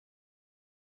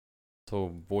whole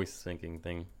voice syncing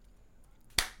thing.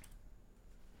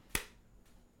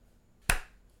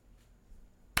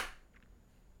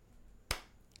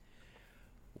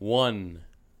 One,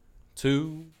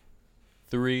 2,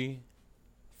 3,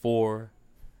 4,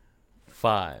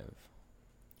 5.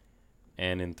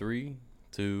 And in 3,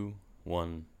 2,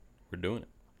 1, we're doing it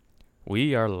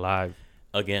We are live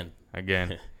again.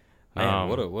 again. Man,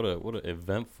 what a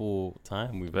eventful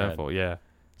time we've Eventful, yeah.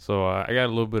 So I got a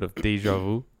little bit of deja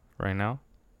vu right now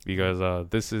because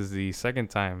this is the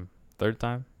third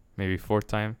time, maybe fourth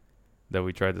time that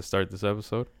we tried to start this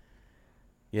episode.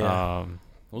 had. Yeah, it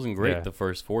wasn't great the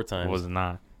first 4 times. It was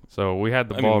not. So we had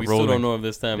the I ball mean, we rolling. still don't know if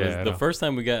this time Yeah, is I the know. first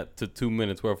time we got to 2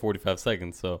 minutes. We're at 45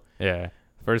 seconds, so Yeah,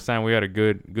 first time we had a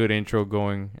good intro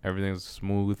going. Everything was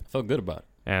smooth, I felt good about it.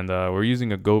 and we're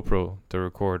using a GoPro to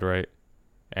record, right?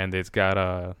 And it's got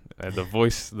the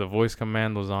voice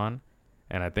command was on,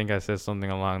 and I think I said something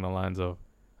along the lines of,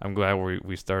 "I'm glad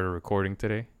we started recording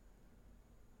today."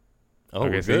 Oh, Okay,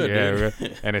 we're see, good, yeah,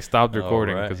 dude. And it stopped All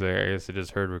recording right. because I guess it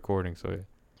just heard recording. So,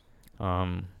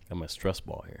 Got my stress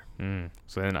ball here.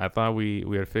 so then I thought we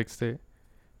had fixed it.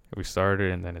 We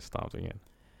started and then it stopped again.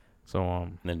 So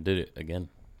And then did it again.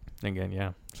 again,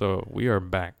 yeah. So we are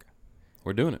back.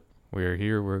 We're doing it. We are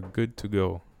here. We're good to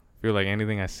go. Feel like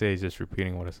anything I say is just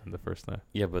repeating what I said the first time.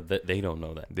 Yeah, but they don't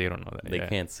know that. They don't know that. They yeah.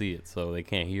 can't see it, so they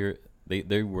can't hear it.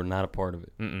 They were not a part of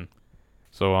it.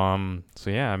 So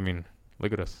yeah. I mean,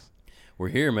 look at us. We're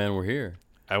here, man. We're here.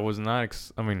 I was not.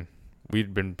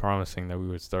 We'd been promising that we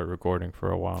would start recording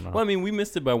for a while now. Well, I mean, we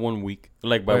missed it by 1 week,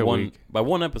 like By by a one week. by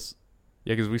one episode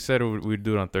Yeah, because we said we'd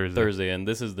do it on Thursday. and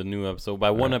this is the new episode. By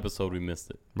one Right. episode, we missed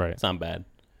it. Right. It's not bad.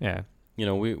 Yeah. You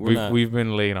know, we're not. We've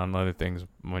been late on other things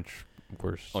much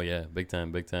worse. Oh yeah, big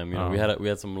time. You know, we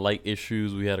had some light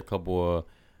issues. We had a couple.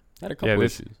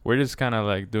 Issues. We're just kind of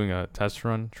like doing a test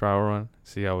run, trial run,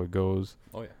 see how it goes.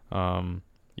 Oh yeah.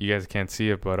 You guys can't see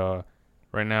it, but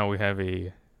right now we have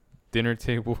a dinner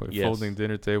table, a Yes. folding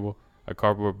dinner table, a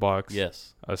cardboard box,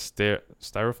 Yes. a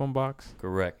styrofoam box,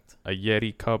 Correct. a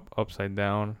Yeti cup upside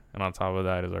down, and on top of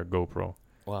that is our GoPro.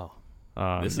 Wow.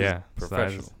 This Is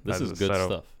professional. This is the good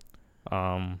setup.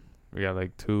 stuff. We got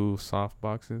like 2 soft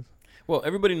boxes. Well,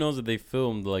 everybody knows that they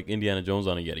filmed like Indiana Jones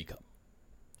on a Yeti cup.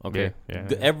 Okay. Yeah.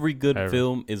 Every good Every-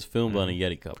 film is filmed on a Mhm.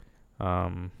 Yeti cup.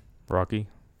 Rocky,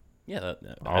 Yeah. all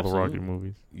the Rocky absolutely.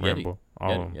 movies, Yeti. Rambo,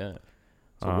 all of Yeti, them. yeah.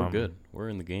 So we're Um, good. We're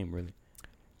in the game, really.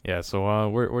 Yeah, so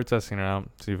we're testing it out,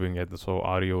 see if we can get this whole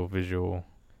audio visual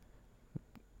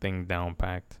thing down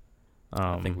packed.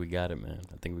 I think we got it, man.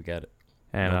 I think we got it.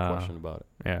 and No question about it.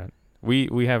 yeah,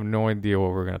 we have no idea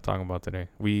what we're gonna talk about today.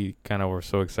 We kind of were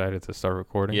so excited to start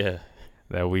recording Yeah.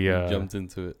 that we jumped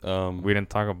into it. we didn't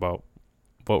talk about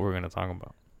what we're gonna talk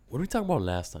about. What did we talk about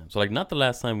last time? So like not the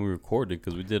last time we recorded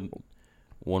because we did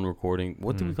one recording.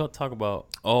 What did we talk about?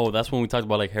 Oh, that's when we talked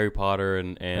about like Harry Potter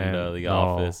and The no.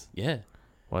 Office. Yeah.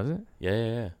 Was it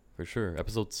Yeah. For sure.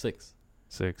 Episode 6.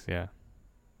 6? Yeah.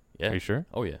 Yeah. Are you sure?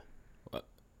 Oh yeah.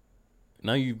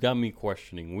 Now you've got me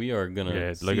questioning. We are gonna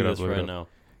Yeah, see look it up, this look it right up. now.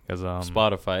 Because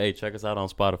Spotify. Hey, check us out on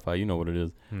Spotify. You know what it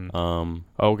is.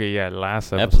 Okay, yeah,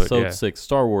 last episode. Episode 6,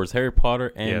 Star Wars, Harry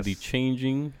Potter, and Yes. the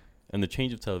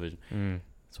change of television.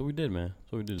 That's what we did, man.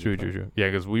 That's what we did. True. Yeah,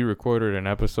 because we recorded an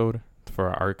episode for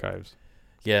our archives.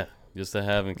 Yeah, just to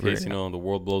have in case Right. you know the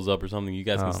world blows up or something. You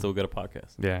guys can still get a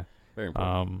podcast. Yeah. Very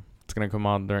important. It's gonna come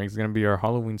out it's gonna be our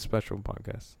Halloween special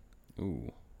podcast.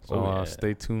 Ooh. So yeah.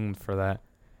 stay tuned for that.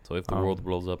 So if the world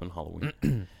blows up in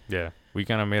Halloween, Yeah, we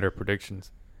kind of made our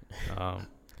predictions.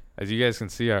 As you guys can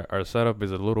see, our setup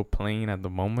is a little plain at the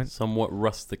moment. somewhat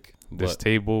rustic. This But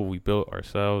table we built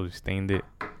ourselves. We stained it.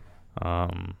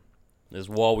 this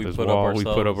wall we This put wall up ourselves.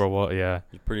 we put up our wall. Yeah,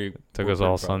 It's pretty. took we're us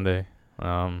all pretty proud of it.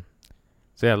 Sunday.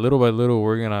 So yeah, little by little,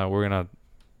 we're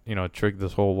gonna trick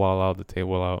this whole wall out, the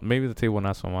table out. Maybe the table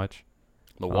not so much.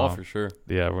 The wall for sure.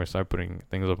 Yeah, we're gonna start putting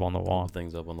things up on the wall.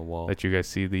 Things up on the wall. Let you guys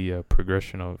see the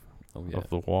progression of Oh yeah. of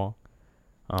the wall.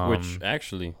 Which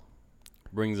actually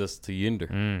brings us to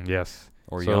Yinder yes.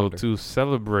 or So Yonder. to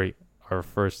celebrate our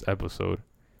first episode,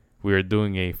 we are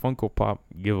doing a Funko Pop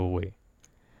giveaway.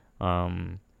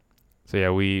 So yeah,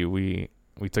 we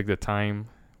took the time.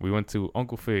 We went to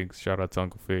Uncle Fig's. Shout out to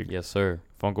Uncle Fig. Yes, sir.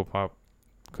 Funko Pop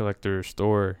collector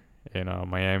store in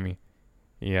Miami.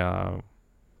 Yeah,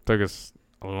 took us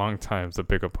a long time to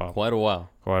pick a pop. Quite a while.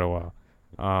 Quite a while.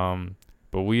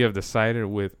 But we have decided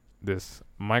with this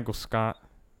Michael Scott.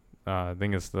 I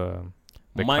think it's the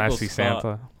Michael Classy Scott.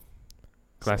 Santa.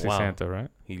 Classy Wow. Santa, right?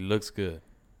 He looks good.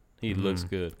 He looks Mhm.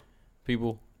 good.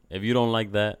 People, if you don't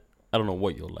like that, I don't know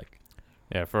what you'll like.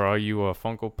 Yeah, for all you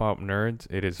Funko Pop nerds,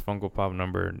 it is Funko Pop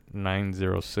number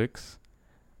 906.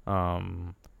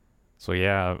 So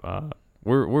yeah,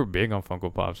 we're big on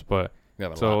Funko Pops, but We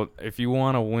have a so lot. if you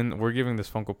want to win, we're giving this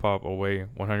Funko Pop away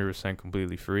 100%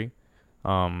 completely free.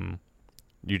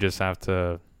 You just have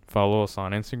to follow us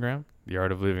on Instagram, The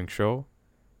Art of Living Show.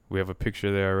 We have a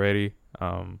picture there already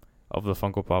of the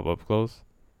Funko Pop up close.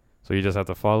 So you just have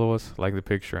to follow us, like the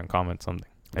picture, and comment something.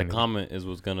 The comment is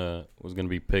what's gonna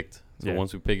be picked. So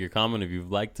once we pick your comment, if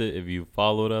you've liked it, if you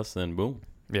followed us, then boom.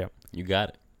 Yeah. You got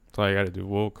it. That's all you got to do.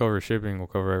 We'll cover shipping. We'll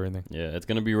cover everything. Yeah, it's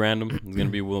gonna be random. It's gonna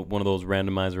be one of those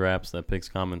randomizer apps that picks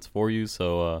comments for you.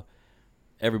 So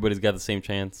everybody's got the same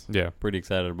chance. Yeah. Pretty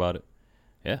excited about it.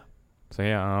 Yeah. So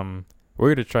yeah,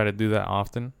 we're gonna try to do that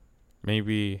often.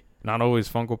 Maybe not always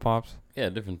Funko Pops. Yeah,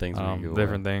 different things. We can give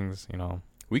Different away. things, you know.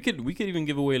 We could even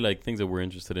give away like things that we're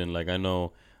interested in. Like I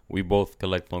know we both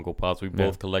collect Funko Pops. We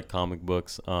both collect comic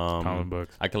books. Comic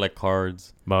books, I collect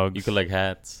cards. mugs. You collect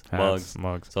hats, mugs.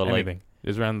 So anything.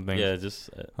 Just random things. Yeah,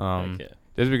 just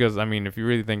Just because, I mean, if you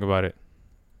really think about it,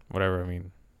 whatever. I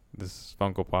mean, this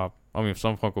Funko Pop. I mean,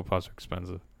 some Funko Pops are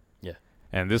expensive. Yeah.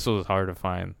 And this was hard to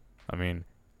find. I mean,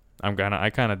 I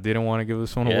kind of didn't want to give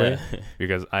this one away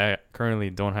because I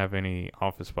currently don't have any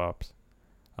Office Pops.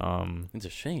 It's a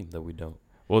shame that we don't.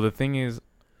 Well, the thing is,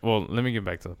 let me get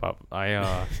back to the pop.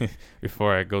 I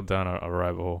before I go down a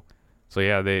rabbit hole. So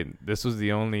yeah, this was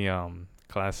the only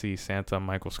classy Santa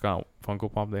Michael Scott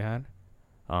Funko Pop they had.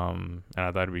 And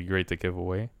I thought it'd be great to give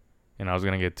away. And I was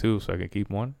gonna get 2 so I could keep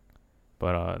one.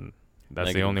 But that's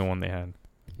Negative. the only one they had.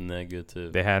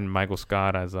 Negative. They had Michael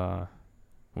Scott as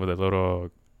with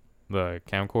the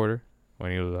camcorder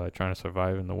when he was trying to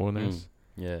survive in the wilderness.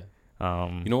 Yeah.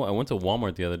 You know what? I went to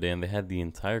Walmart the other day and they had the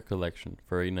entire collection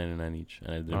for $8.99 each,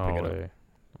 and I didn't pick it up.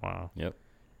 Wow. Yep.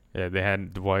 Yeah, they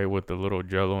had Dwight with the little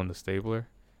Jello and the stapler.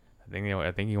 I think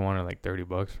he wanted like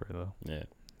 $30 for it though. Yeah.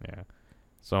 Yeah.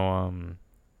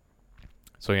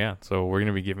 So we're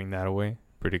gonna be giving that away.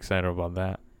 Pretty excited about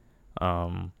that.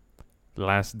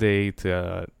 Last day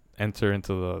to enter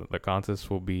into the contest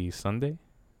will be Sunday.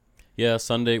 Yeah,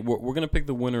 Sunday. We're gonna pick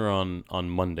the winner on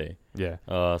Monday. Yeah.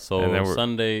 So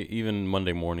Sunday, even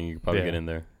Monday morning, you could probably get in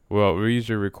there. Well, we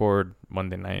usually record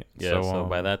Monday night. Yeah. So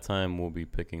by that time, we'll be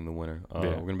picking the winner.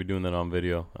 We're gonna be doing that on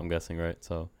video. I'm guessing, right?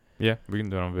 So. Yeah, we can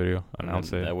do it on video.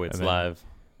 Announce it. That way, it's live.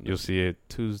 You'll see it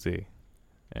Tuesday,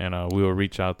 and we will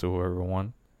reach out to whoever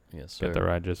won. Yes, sir. Get the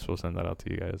address. We'll send that out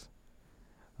to you guys.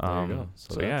 There you go.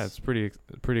 So yeah, it's pretty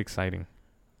exciting.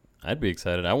 I'd be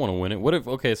excited. I want to win it. What if?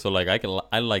 Okay, so like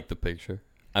I like the picture.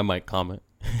 I might comment.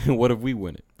 What if we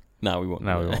win it? Nah, we won't.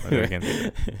 No, we won't.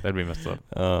 That'd be messed up.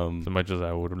 As much as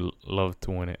I would love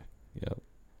to win it. Yep.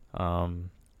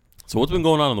 So what's been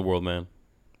going on in the world, man?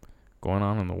 Going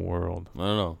on in the world. I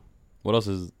don't know. What else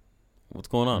is? What's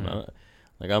going on?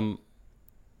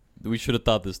 We should have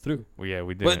thought this through. Well, yeah,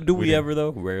 we did. But do we ever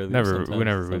though? Rarely. We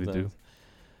never really do.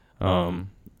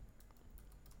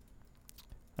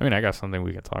 I mean, I got something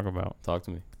we can talk about. Talk to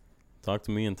me. Talk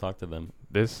to me and talk to them.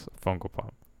 This Funko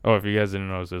Pop. Oh, if you guys didn't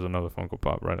notice, there's another Funko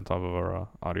Pop right on top of our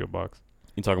audio box.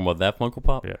 You talking about that Funko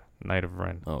Pop? Yeah, Knight of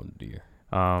Ren. Oh dear.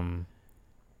 So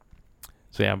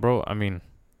yeah, bro. I mean,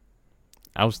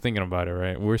 I was thinking about it.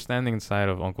 Right, we're standing inside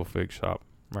of Uncle Fig's shop,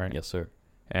 right? Yes, sir.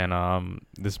 And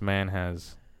this man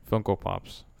has Funko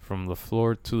Pops from the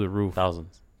floor to the roof,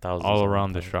 thousands all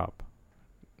around the shop.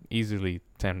 Easily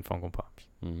 10 Funko Pops,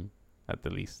 at the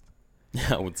least.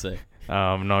 I would say.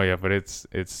 No, yeah, but it's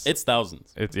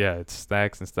thousands. It's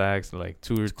stacks and stacks, like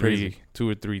two or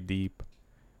three deep.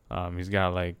 He's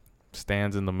got like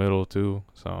stands in the middle too,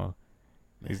 so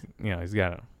he's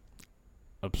got an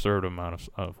absurd amount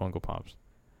of Funko Pops.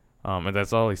 And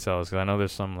that's all he sells. Cause I know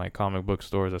there's some like comic book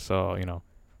stores that sell,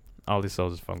 all he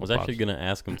sells is Funko Pops. I was actually gonna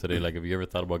ask him today, like, have you ever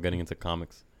thought about getting into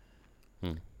comics?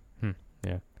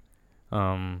 Yeah.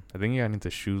 I think he got into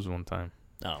shoes one time.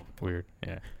 Oh, weird.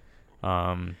 Yeah.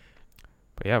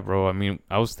 But yeah, bro. I mean,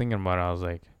 I was thinking about it. I was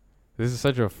like, this is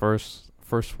such a first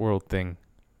world thing.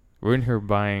 We're in here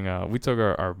buying. We took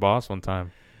our boss one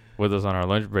time with us on our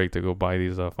lunch break to go buy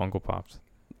these Funko Pops.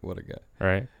 What a guy.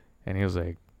 Right? And he was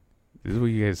like, "This is what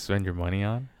you guys spend your money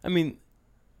on." I mean,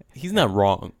 he's not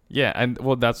wrong. Yeah, and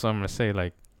that's what I'm gonna say.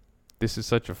 Like, this is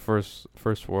such a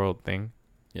first world thing.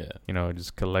 Yeah.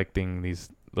 Just collecting these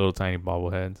little tiny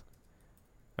bobbleheads.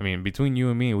 I mean, between you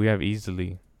and me, we have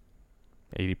easily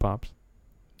 80 Pops.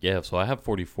 Yeah, so I have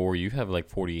 44. You have like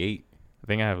 48. I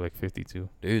think I have like 52.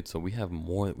 Dude, so we have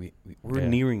more. We're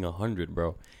nearing 100,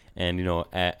 bro. And,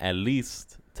 at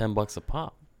least $10 a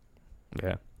pop.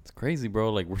 Yeah. It's crazy,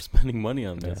 bro. Like, we're spending money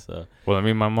on this. Well, I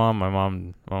mean, my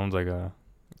mom's like a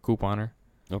couponer.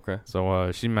 Okay.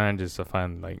 So she manages to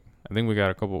find, like, I think we got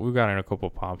in a couple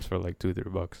Pops for like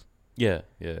 $2-3. Yeah.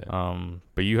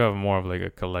 But you have more of like a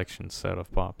collection set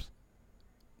of pops.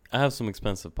 I have some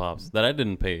expensive pops that I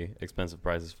didn't pay expensive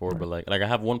prices for, but like I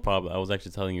have one pop I was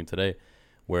actually telling you today,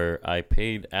 where I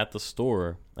paid at the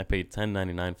store. I paid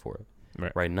 $10.99 for it.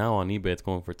 Right now on eBay, it's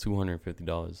going for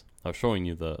 $250. I was showing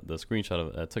you the screenshot of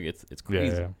it. I took it. It's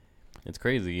crazy. Yeah. It's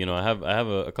crazy. You know, I have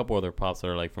a couple other pops that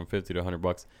are like from $50 to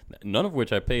 $100. None of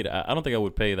which I paid. I don't think I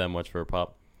would pay that much for a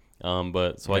pop.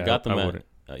 But so I got them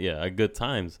at good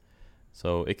times.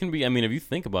 So it can be. I mean, if you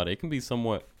think about it, it can be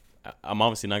somewhat. I'm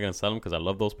obviously not gonna sell them because I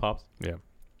love those pops. Yeah.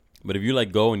 But if you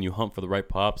like go and you hunt for the right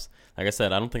pops, like I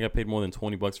said, I don't think I paid more than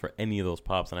 $20 for any of those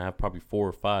pops, and I have probably 4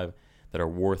 or 5 that are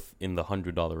worth in the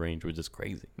 $100 range, which is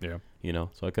crazy. Yeah. You know,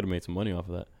 so I could have made some money off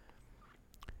of that.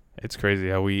 It's crazy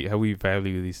how we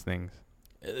value these things.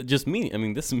 Just me. I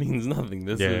mean, this means nothing.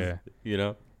 This is, you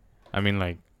know. I mean,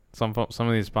 like some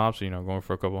of these pops, you know, going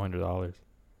for a couple $100,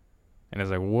 and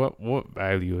it's like, what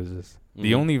value is this? Mm-hmm.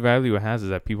 The only value it has is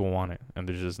that people want it, and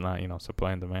there's just not, you know,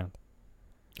 supply and demand.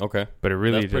 Okay. But it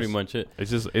really that's pretty much it.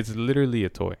 It's literally a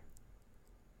toy.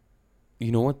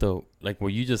 You know what though? Like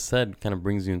what you just said kind of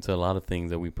brings you into a lot of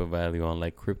things that we put value on,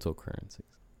 like cryptocurrencies.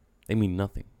 They mean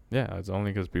nothing. Yeah, it's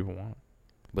only because people want it.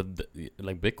 But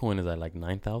like Bitcoin is at like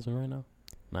 9,000 right now,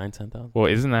 10,000. Well,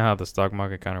 isn't that how the stock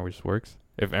market kind of just works?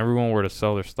 If everyone were to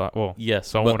sell their stock, well, yes,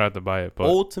 someone would have to buy it. But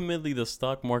ultimately, the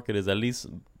stock market is at least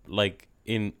like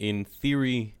in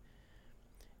theory,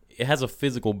 it has a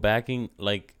physical backing,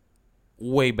 like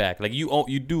way back. Like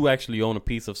you do actually own a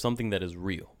piece of something that is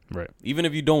real, right? Even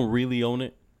if you don't really own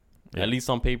it, at least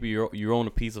on paper, you own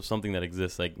a piece of something that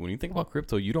exists. Like when you think about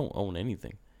crypto, you don't own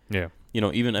anything. Yeah. You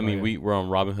know, even I mean, we're on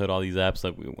Robinhood, all these apps,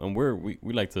 like,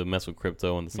 we like to mess with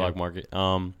crypto and the stock market.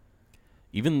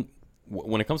 Even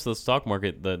when it comes to the stock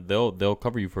market, they'll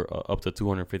cover you for up to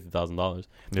 $250,000.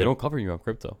 They don't cover you on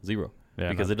crypto, zero,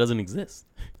 because it doesn't exist.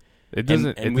 It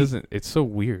doesn't. Doesn't. It's so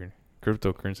weird.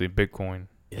 Cryptocurrency, Bitcoin.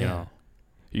 Yeah. You know,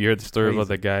 you heard the story about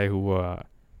the guy who,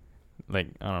 like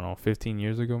I don't know, 15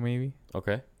 years ago maybe.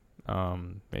 Okay.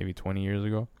 Maybe 20 years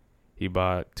ago, he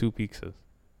bought 2 pizzas.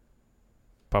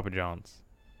 Papa John's,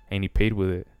 and he paid with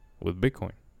it with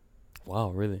Bitcoin.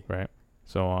 Wow, really? Right.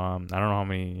 So I don't know how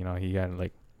many, you know, he had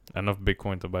like enough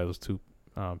Bitcoin to buy those 2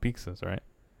 pizzas, right?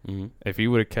 Mm-hmm. If he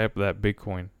would have kept that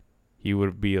Bitcoin, he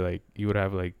would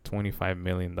have like $25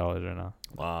 million right now.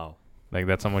 Wow. Like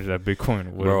that's how much that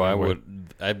Bitcoin would. Bro,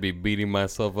 I'd be beating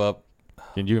myself up.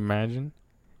 Can you imagine?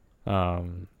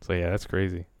 So yeah, that's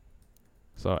crazy.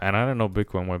 So, and I didn't know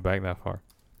Bitcoin went back that far.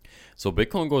 So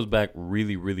Bitcoin goes back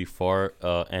really, really far,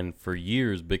 and for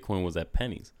years Bitcoin was at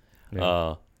pennies.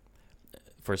 Yeah.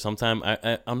 For some time,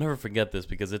 I'll never forget this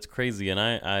because it's crazy,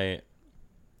 and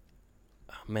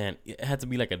man, it had to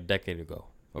be like a decade ago.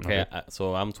 Okay.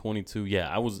 So I'm 22. Yeah,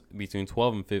 I was between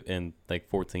 12 and 15 and like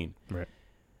 14. Right.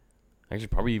 Actually,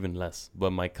 probably even less.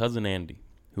 But my cousin Andy,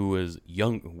 who was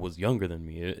younger than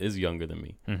me, is younger than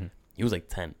me. Mm-hmm. He was like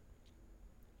 10,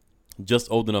 just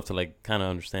old enough to like kind of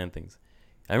understand things.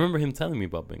 I remember him telling me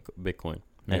about Bitcoin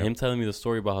and him telling me the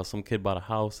story about how some kid bought a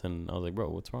house, and I was like, bro,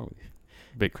 what's wrong with you?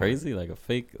 Bitcoin. Crazy, like a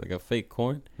fake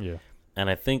coin. Yeah. And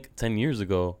I think 10 years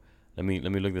ago, let me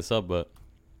look this up, but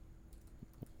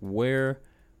where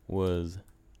was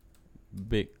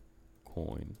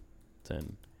Bitcoin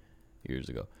 10 years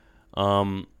ago?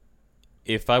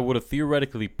 If I would have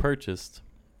theoretically purchased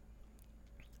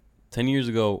 10 years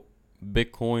ago,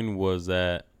 Bitcoin was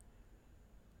at,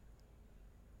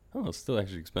 I don't know, it's still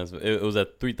actually expensive. It was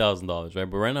at $3,000, right?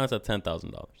 But right now it's at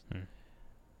 $10,000.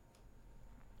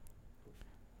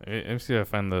 Let me see if I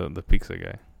find the pizza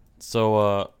guy.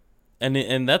 So,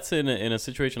 and that's in a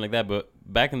situation like that. But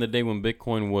back in the day when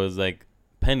Bitcoin was like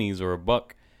pennies or a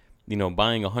buck, you know,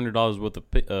 buying $100 worth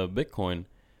of Bitcoin,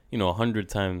 you know, 100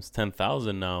 times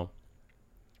 10,000 now,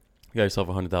 you got yourself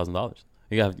 $100,000.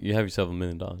 You have yourself $1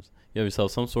 million. You have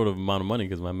yourself some sort of amount of money,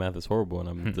 because my math is horrible and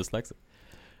I'm dyslexic.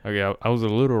 Okay, I was a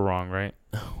little wrong, right?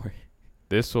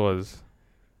 This was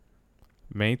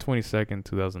May 22nd,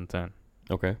 2010.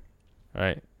 Okay.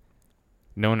 Right.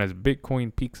 Known as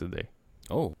Bitcoin Pizza Day.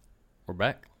 Oh, we're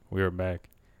back. We are back.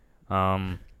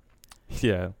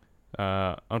 Yeah.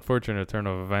 Unfortunate turn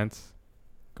of events.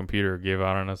 Computer gave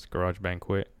out on us. GarageBand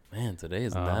quit. Man, today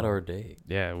is not our day.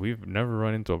 Yeah, we've never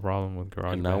run into a problem with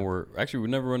GarageBand. And now we've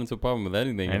never run into a problem with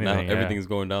anything. And now everything's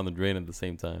going down the drain at the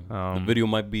same time. The video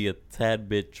might be a tad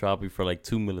bit choppy for like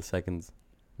 2 milliseconds.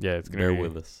 Yeah, it's gonna bear be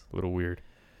with us. A little weird.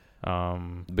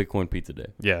 Bitcoin Pizza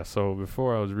Day. Yeah. So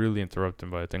before I was really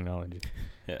interrupted by technology.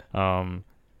 Yeah.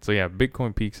 So yeah,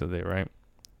 Bitcoin Pizza Day, right?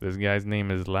 This guy's name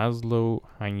is Laszlo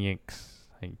Hanyecz,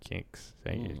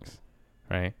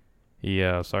 right? He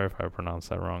sorry if I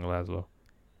pronounced that wrong, Laszlo.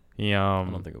 He I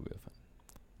don't think it'll be a fan.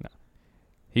 No.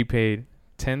 He paid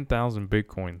 10,000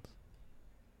 Bitcoins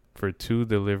for 2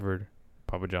 delivered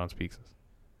Papa John's pizzas.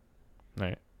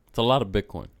 Right. It's a lot of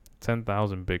Bitcoin.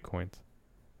 10,000 Bitcoins.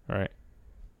 Right.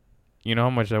 You know how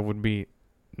much that would be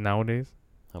nowadays?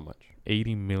 How much?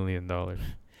 $80 million.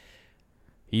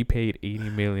 He paid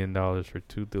 $80 million for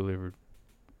 2 delivered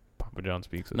Papa John's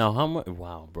pizzas. Now, how much?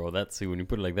 Wow, bro. That's, see, when you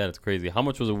put it like that, it's crazy. How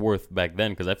much was it worth back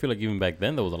then? Because I feel like even back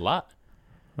then, there was a lot.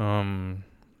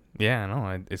 Yeah, I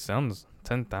know. It sounds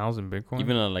 10,000 Bitcoin.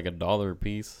 Even at like $1 a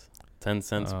piece, 10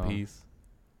 cents a piece.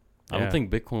 I don't think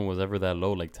Bitcoin was ever that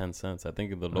low, like 10 cents. I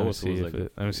think the lowest was like.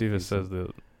 Let me see if it says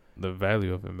the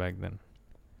value of it back then.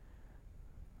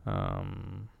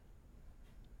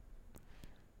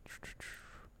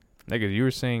 Like you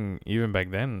were saying, even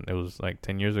back then, it was like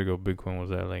 10 years ago. Bitcoin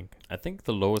was at like. I think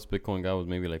the lowest Bitcoin got was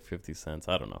maybe like 50 cents.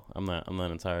 I don't know. I'm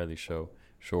not entirely sure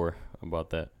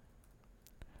about that.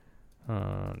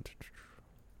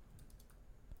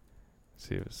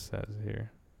 See if it says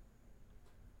here.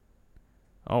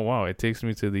 Oh wow! It takes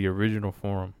me to the original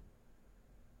forum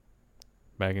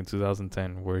back in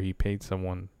 2010, where he paid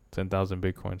someone 10,000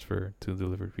 Bitcoins for 2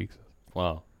 delivered pizzas.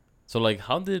 Wow. So like,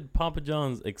 how did Papa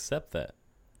John's accept that?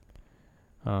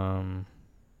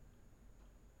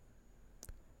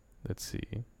 Let's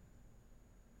see.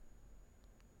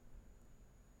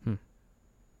 I'm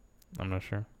not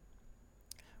sure.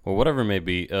 Well, whatever it may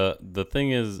be, the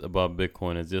thing is about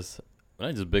Bitcoin is just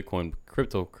not just Bitcoin,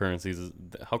 cryptocurrencies is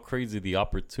how crazy the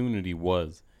opportunity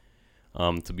was,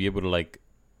 to be able to like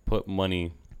put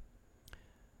money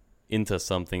into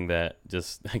something that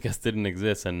just I guess didn't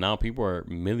exist, and now people are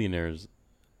millionaires.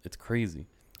 It's crazy.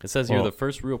 It says here the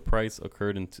first real price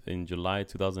occurred in July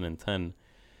 2010,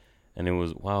 and it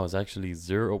was it's actually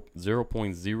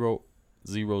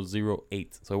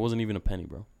 0.0008. So it wasn't even a penny,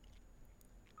 bro.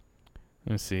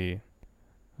 Let's see.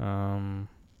 Let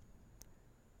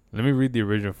me read the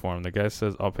original form. The guy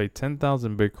says, I'll pay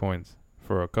 10,000 Bitcoins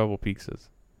for a couple pizzas.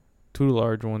 2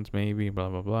 large ones maybe, blah,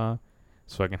 blah, blah.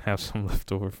 So I can have some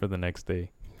left over for the next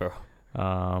day. Bro.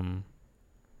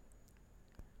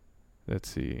 Let's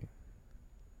see.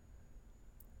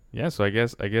 Yeah, so I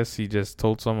guess he just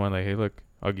told someone like, hey, look,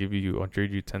 I'll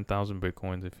trade you 10,000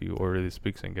 Bitcoins if you order this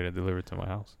pizza and get it delivered to my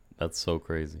house. That's so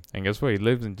crazy. And guess what? He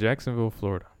lives in Jacksonville,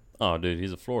 Florida. Oh, dude,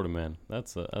 he's a Florida man.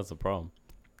 That's a problem.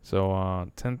 So,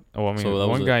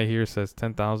 one guy here says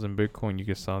 10,000 Bitcoin. You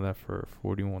can sell that for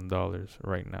 $41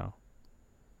 right now.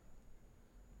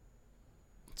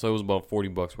 So it was about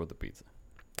 $40 worth of pizza.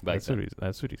 That's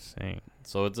what he's saying.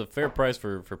 So it's a fair price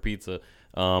for pizza.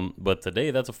 But today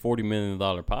that's a $40 million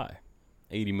pie,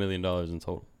 $80 million in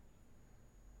total.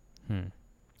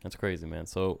 That's crazy, man.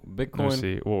 So Bitcoin. Let's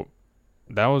see. Well,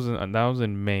 that was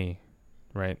in May,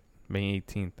 right? May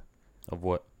 18th of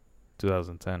what?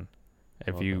 2010.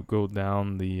 If you go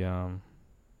down the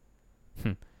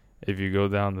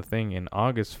thing in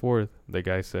August 4th,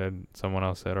 someone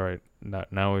else said, all right,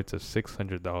 now it's a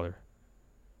 $600.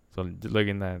 So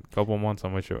looking at a couple months, how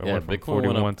much it went from Bitcoin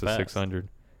 41 to 600.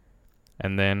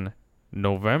 And then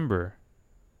November,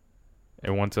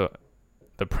 the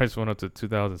price went up to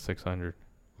 2,600.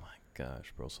 My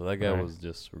gosh, bro. So that guy was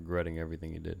just regretting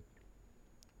everything he did.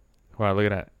 Wow, look at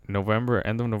that.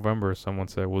 End of November, someone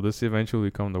said, will this eventually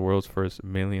become the world's first $1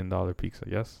 million pizza?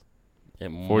 Yes. Yeah,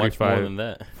 much more than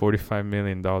that. $45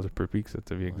 million per pizza,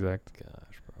 to be exact.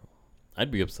 Gosh, bro. I'd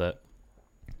be upset.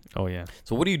 Oh, yeah.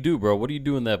 So what do you do, bro? What do you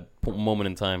do in that moment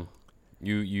in time?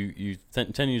 You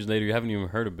 10 years later, you haven't even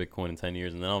heard of Bitcoin in 10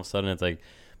 years, and then all of a sudden it's like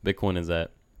Bitcoin is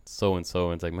at so-and-so,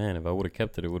 and it's like, man, if I would have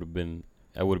kept it, I would have been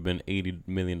 $80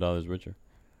 million richer.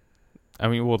 I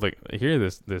mean, well, like, here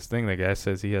this thing, the guy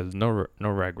says he has no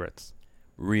regrets.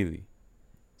 Really?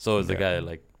 So is the guy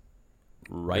like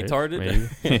retarded?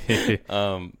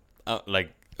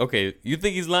 Like, okay, you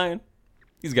think he's lying?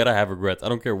 He's gotta have regrets. I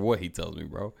don't care what he tells me,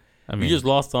 bro. I mean, you just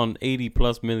lost on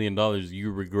 $80+ million.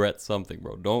 You regret something,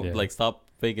 bro. Don't stop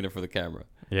faking it for the camera.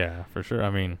 Yeah, for sure.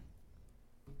 I mean,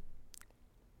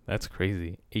 that's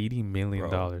crazy. $80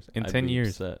 million in 10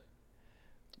 years,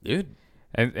 dude.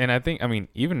 And I think, I mean,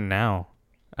 even now,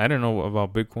 I don't know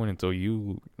about Bitcoin until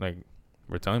you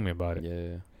were telling me about it.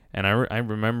 Yeah. And I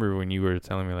remember when you were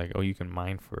telling me like, oh, you can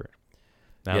mine for it.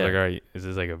 And I was like, all right, is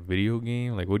this like a video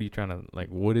game? Like, what are you trying to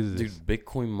what is this? Dude,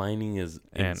 Bitcoin mining is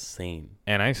insane.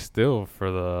 And I still, for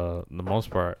the most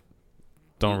part,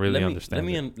 don't really understand.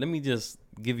 Let me just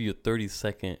give you a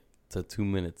 30-second to 2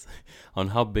 minutes on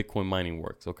how Bitcoin mining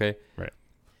works, okay? Right.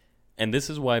 And this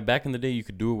is why back in the day you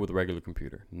could do it with a regular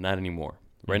computer. Not anymore.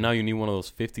 Right now you need one of those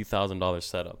 $50,000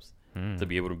 setups to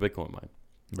be able to Bitcoin mine.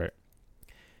 Right.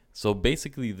 So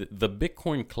basically, the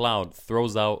Bitcoin cloud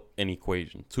throws out an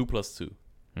equation, 2 plus 2.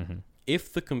 Mm-hmm.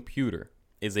 If the computer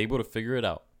is able to figure it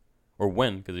out, or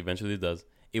when, because eventually it does,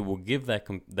 it will give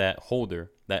that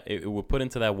holder, that it will put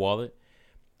into that wallet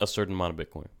a certain amount of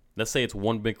Bitcoin. Let's say it's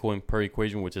 1 Bitcoin per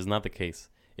equation, which is not the case.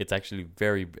 It's actually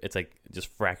it's like just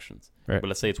fractions. Right. But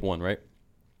let's say it's 1, right?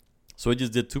 So it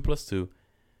just did 2 plus 2,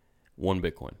 1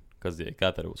 Bitcoin, because it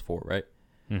got that it was 4, right?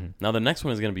 Mm-hmm. Now the next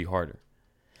one is going to be harder.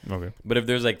 Okay. But if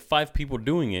there's like 5 people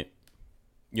doing it,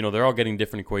 you know, they're all getting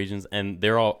different equations and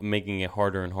they're all making it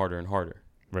harder and harder and harder.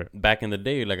 Right. Back in the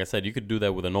day, like I said, you could do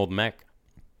that with an old Mac.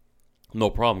 No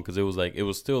problem, because it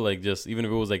was still like just, even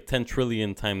if it was like 10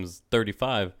 trillion times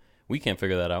 35, we can't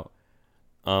figure that out.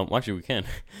 Well, actually, we can.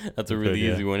 That's a really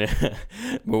easy one.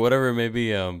 But whatever it may be,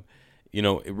 you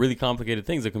know, really complicated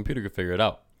things, the computer could figure it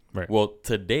out. Right. Well,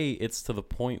 today it's to the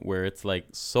point where it's like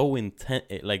so intense,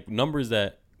 like numbers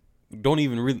that don't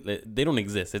even really, they don't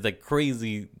exist. It's like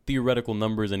crazy theoretical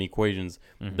numbers and equations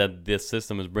that this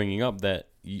system is bringing up. That,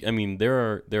 I mean,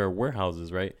 there are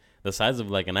warehouses, right, the size of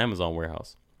like an Amazon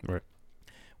warehouse, right,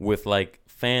 with like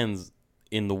fans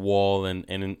in the wall and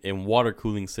in water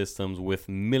cooling systems with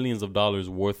millions of dollars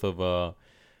worth of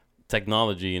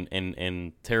technology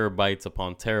and terabytes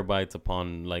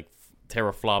upon like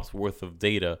teraflops worth of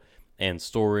data and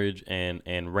storage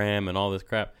and RAM and all this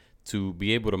crap to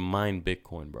be able to mine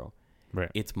Bitcoin, bro. Right.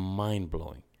 It's mind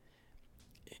blowing.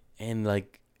 And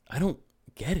like, I don't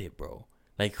get it, bro.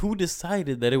 Like, who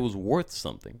decided that it was worth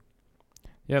something?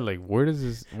 Yeah, like where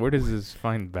does this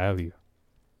find value?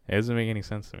 It doesn't make any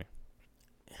sense to me.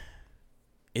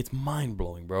 It's mind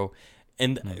blowing, bro.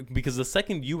 And because the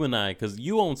second you and I, because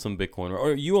you own some Bitcoin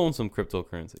or you own some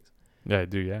cryptocurrencies. Yeah, I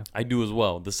do. Yeah, I do as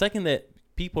well. The second that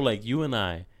people like you and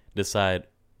I decide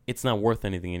it's not worth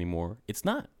anything anymore, it's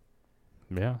not.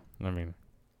 Yeah, I mean,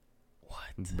 what?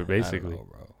 But basically, I don't know,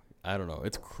 bro. I don't know.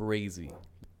 It's crazy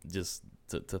just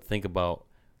to think about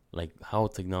like how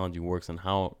technology works and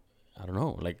how, I don't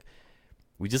know, like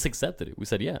we just accepted it. We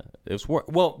said, yeah, it's worth.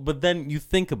 Well, but then you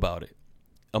think about it.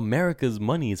 America's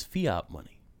money is fiat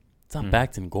money. It's not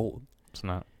backed in gold. It's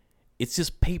not. It's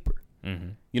just paper.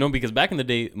 Mm-hmm. You know, because back in the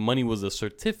day, money was a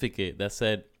certificate that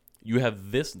said you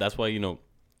have this. That's why, you know,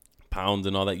 pounds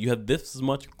and all that. You have this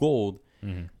much gold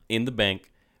in the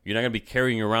bank. You're not going to be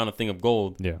carrying around a thing of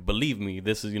gold. Yeah. Believe me,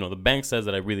 this is, you know, the bank says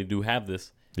that I really do have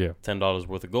this. Yeah. $10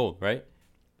 worth of gold, right?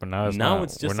 But now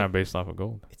it's just we're not based off of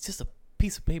gold. It's just a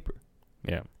piece of paper.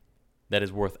 Yeah. That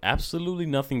is worth absolutely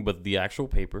nothing but the actual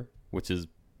paper, which is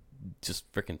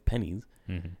just freaking pennies,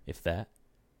 if that.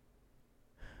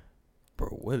 Bro,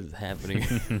 what is happening?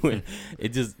 It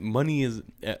just, money is,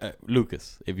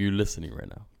 Lucas, if you're listening right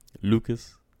now,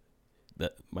 Lucas,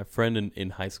 that my friend in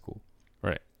high school.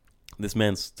 Right. This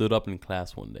man stood up in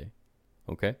class one day,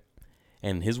 okay?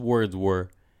 And his words were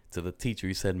to the teacher,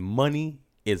 he said, money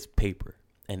is paper.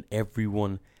 And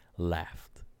everyone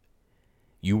laughed.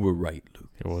 You were right,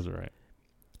 Lucas. It was right.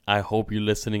 I hope you're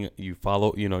listening. You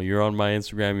follow, you know, you're on my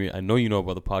Instagram. I know you know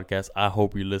about the podcast. I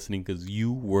hope you're listening because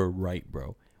you were right,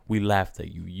 bro. We laughed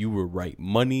at you. You were right.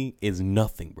 Money is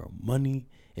nothing, bro. Money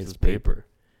is paper.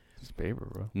 It's paper,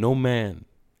 bro. No man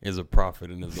is a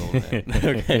prophet in his own hand.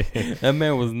 Okay? That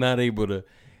man was not able to.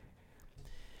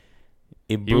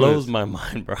 It blows my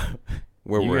mind, bro.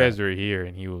 Where you guys were here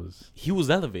and he was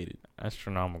elevated.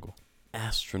 Astronomical.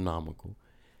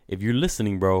 If you're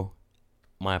listening, bro,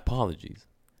 my apologies.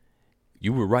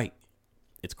 You were right.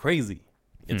 It's crazy.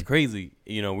 It's crazy.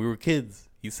 You know, we were kids.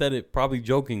 He said it probably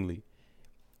jokingly.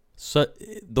 So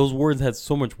those words had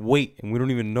so much weight and we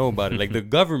don't even know about it. Like the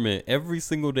government, every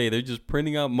single day, they're just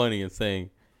printing out money and saying,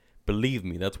 believe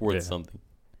me, that's worth something.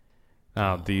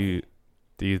 Now, do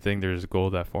you think there's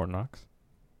gold at Fort Knox?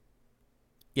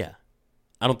 Yeah.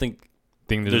 I don't think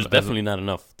there's definitely not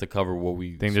enough to cover what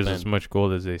we think spend. There's as much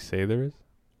gold as they say there is?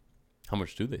 How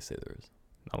much do they say there is?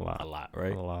 A lot. A lot,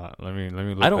 right? A lot. Let me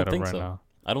look that up right now.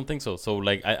 I don't think so. So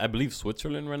like I believe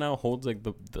Switzerland right now holds like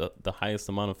the highest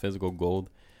amount of physical gold.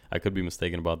 I could be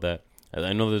mistaken about that.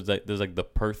 I know there's like the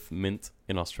Perth Mint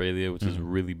in Australia, which is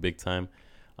really big time.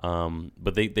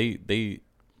 But they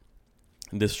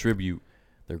distribute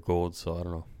their gold, so I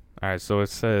don't know. All right, so it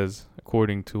says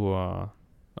according to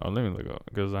let me look up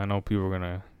because I know people are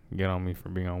gonna get on me for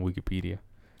being on Wikipedia.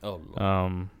 Oh.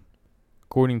 Lord.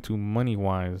 According to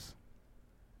MoneyWise,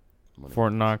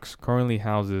 Fort Knox currently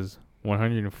houses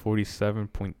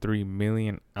 147.3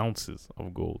 million ounces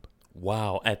of gold.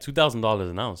 Wow, at $2,000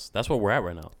 an ounce. That's where we're at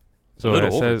right now. So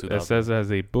it says it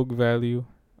has a book value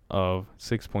of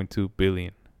 6.2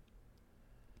 billion.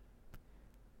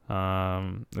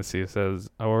 Let's see. It says,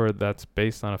 however, that's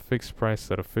based on a fixed price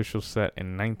that officials set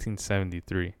in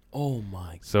 1973. Oh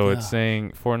my So god. it's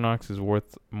saying Fort Knox is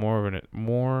worth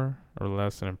more or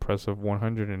less an impressive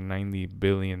 $190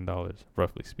 billion,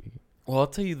 roughly speaking. Well, I'll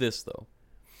tell you this though.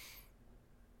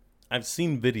 I've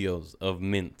seen videos of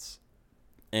mints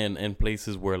and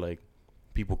places where like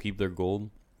people keep their gold.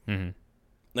 Mm-hmm.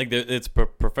 Like it's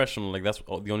professional. Like that's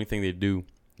the only thing they do.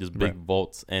 Just big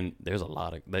vaults, and there's a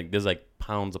lot of like there's like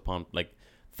pounds upon like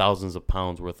thousands of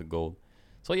pounds worth of gold.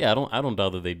 So yeah, I don't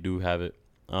doubt that they do have it.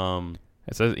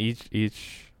 It says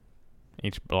each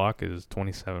block is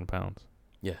 27 pounds.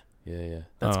 Yeah.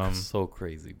 That's so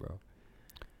crazy, bro.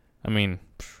 I mean,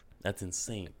 that's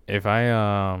insane. If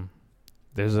I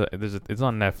there's a it's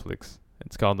on Netflix.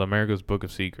 It's called America's Book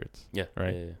of Secrets. Yeah.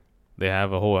 Right. Yeah. They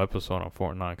have a whole episode on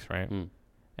Fort Knox, right?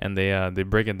 And they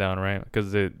break it down, right?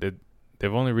 Because they've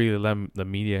only really let the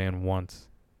media in once,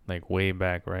 like way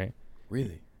back, right?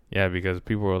 Really? Yeah, because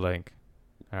people were like,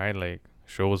 all right, like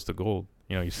show us the gold.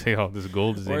 You know, you say all this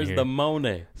gold is in here. Where's the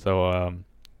money? So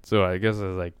so I guess as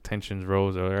like tensions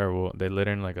rose or whatever, well, they let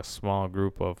in like a small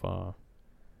group of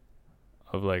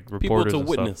like reporters people to and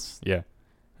witness. Stuff. Yeah.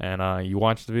 And you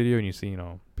watch the video and you see, you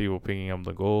know, people picking up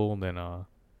the gold and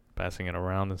passing it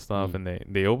around and stuff. And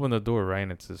they open the door, right?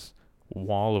 And it's this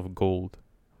wall of gold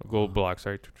blocks,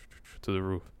 right, to the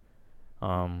roof.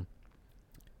 And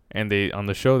they on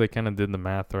the show they kind of did the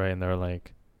math, right? And they're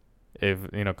like, if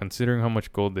you know, considering how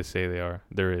much gold they say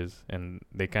there is, and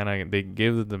they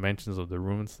gave the dimensions of the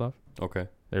room and stuff. Okay.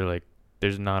 They're like,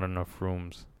 there's not enough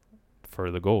rooms for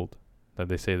the gold that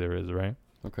they say there is, right?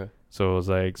 Okay. So it's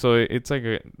like, it's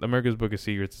like America's Book of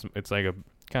Secrets. It's like a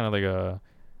kind of like a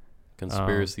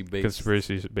conspiracy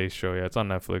based show. Yeah, it's on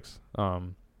Netflix.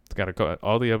 It's got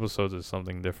all the episodes is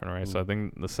something different, right? So I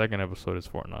think the second episode is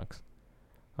Fort Knox.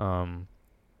 And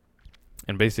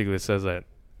basically it says that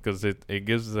because it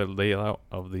gives the layout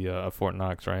of the Fort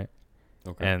Knox, right?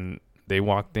 Okay. And they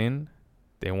walked in,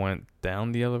 they went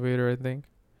down the elevator, I think,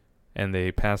 and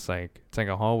they passed like it's like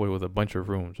a hallway with a bunch of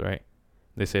rooms, right?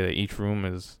 They say that each room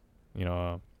is, you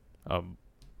know, a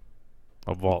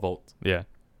vault. Yeah.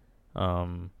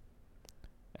 So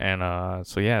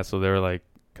they were like,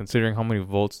 considering how many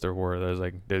vaults there were,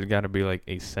 there's got to be like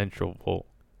a central vault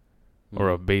or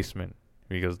a basement,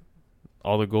 because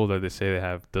all the gold that they say they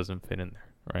have doesn't fit in there,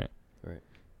 right? Right.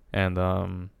 And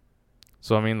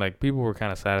so I mean, like, people were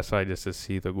kind of satisfied just to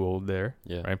see the gold there,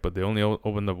 yeah, right? But they only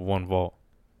opened up one vault.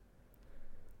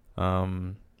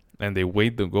 And they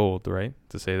weighed the gold, right?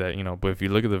 To say that, you know, but if you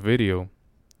look at the video,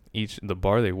 the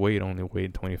bar they weighed only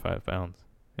weighed 25 pounds,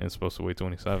 and it's supposed to weigh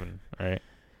 27, right?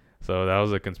 So that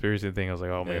was a conspiracy thing. I was like,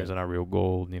 oh, maybe it's not real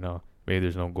gold, you know, maybe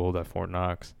there's no gold at Fort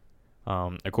Knox.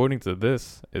 According to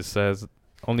this, it says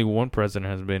only one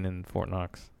president has been in Fort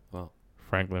Knox. Wow.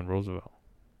 Franklin Roosevelt,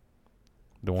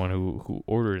 the one who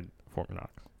ordered Fort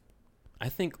Knox. I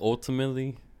think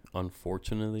ultimately,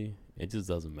 unfortunately, it just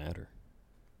doesn't matter.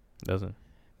 Doesn't.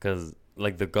 Because,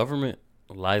 like, the government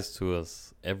lies to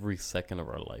us every second of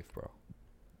our life, bro.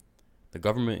 The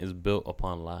government is built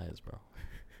upon lies, bro.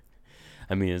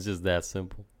 I mean, it's just that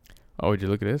simple. Oh, would you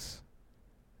look at this?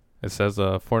 It says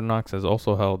Fort Knox has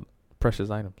also held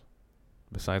precious items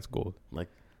besides gold. Like,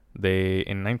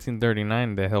 in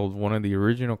 1939, they held one of the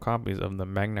original copies of the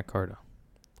Magna Carta.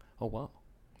 Oh, wow.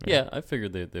 Yeah, I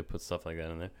figured they put stuff like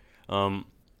that in there.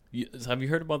 Have you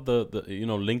heard about the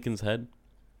Lincoln's head?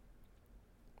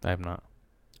 I have not.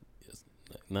 Yes,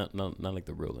 not like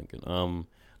the real Lincoln.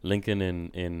 Lincoln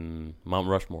in Mount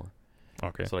Rushmore.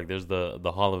 Okay. So like there's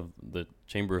the hall of the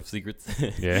Chamber of Secrets.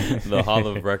 Yeah. The Hall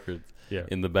of Records. Yeah.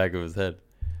 In the back of his head.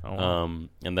 Oh, wow.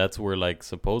 And that's where like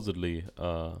supposedly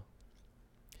and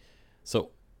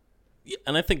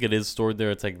I think it is stored there.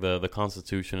 It's like the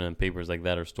Constitution and papers like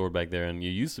that are stored back there, and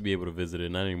you used to be able to visit it,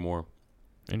 not anymore.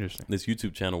 Interesting. This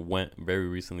YouTube channel went very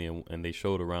recently and they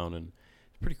showed around, and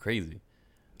it's pretty crazy.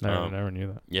 Never knew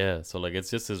that. Yeah, so like it's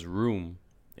just this room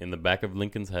in the back of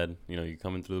Lincoln's head. You know, you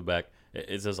come in through the back.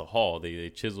 It's just a hall.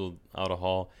 They chiseled out a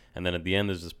hall, and then at the end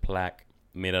there's this plaque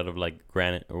made out of like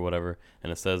granite or whatever,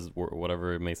 and it says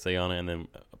whatever it may say on it. And then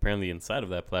apparently inside of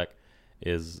that plaque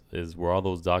is where all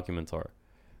those documents are,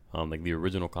 like the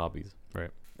original copies. Right.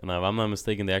 And if I'm not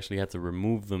mistaken, they actually had to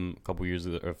remove them a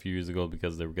few years ago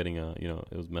because they were getting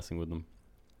it was messing with them.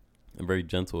 And very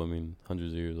gentle. I mean,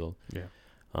 hundreds of years old. Yeah.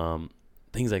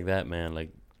 Things like that, man.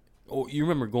 Like, oh, you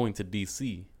remember going to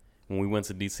DC when we went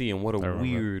to DC, and what a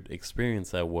weird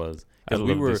experience that was. Because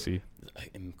we were DC.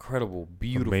 Incredible,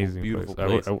 beautiful, amazing beautiful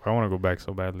place. place. I want to go back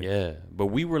so badly. Yeah, but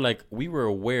we were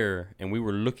aware and we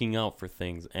were looking out for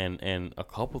things, and a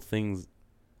couple things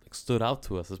stood out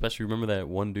to us. Especially remember that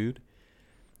one dude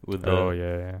with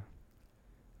the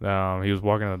yeah. He was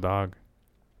walking the dog.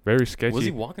 Very sketchy. Was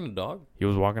he walking a dog? He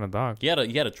was walking a dog. He had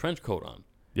a trench coat on.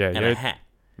 Yeah, and a hat.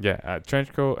 Yeah, a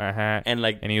trench coat, a hat,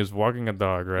 and he was walking a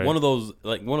dog, right? One of those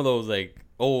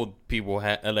old people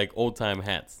hat, like old time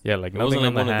hats. Yeah, like it nothing wasn't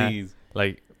on like the one hat. of these.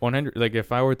 Like 100. Like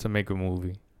if I were to make a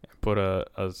movie and put a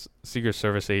Secret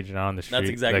Service agent on the street, that's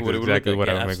exactly what it would look like.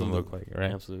 I would make him look like,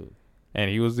 right? Absolutely. And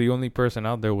he was the only person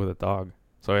out there with a dog,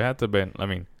 so it had to been. I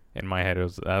mean, in my head,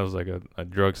 that was like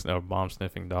a bomb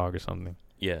sniffing dog or something.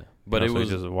 Yeah, but so it was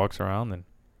he just walks around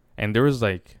and there was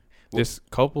like this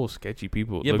couple sketchy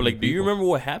people. Yeah, but like, do you remember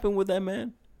what happened with that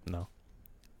man? No.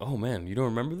 Oh man, you don't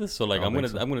remember this? So like, I'm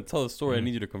gonna tell the story. I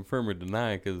need you to confirm or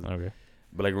deny, cause. Okay.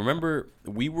 But like, remember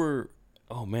we were.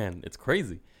 Oh man, it's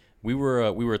crazy. We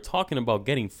were talking about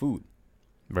getting food,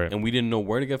 right? And we didn't know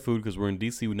where to get food because we're in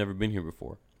DC. We've never been here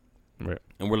before, right?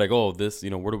 And we're like, oh, this,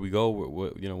 where do we go?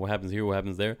 What happens here? What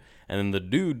happens there? And then the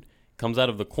dude comes out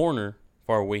of the corner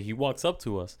far away. He walks up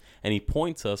to us and he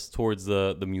points us towards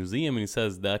the museum and he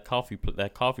says that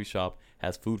coffee shop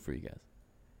has food for you guys.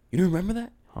 You don't remember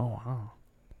that? Oh wow.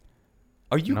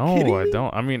 Are you kidding me? No, I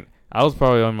don't. I mean, I was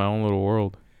probably in my own little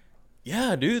world.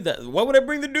 Yeah, dude. Why would I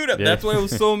bring the dude up? Yeah. That's why it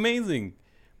was so amazing.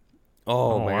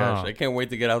 Oh my gosh, I can't wait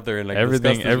to get out there and like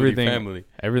discuss this with your family.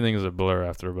 Everything is a blur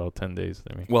after about 10 days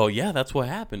to me. Well, yeah, that's what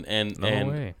happened. No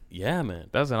way. Yeah, man.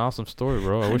 That's an awesome story,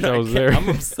 bro. I wish I was there. I'm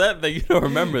upset that you don't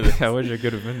remember this. I wish I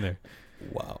could have been there.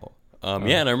 Wow.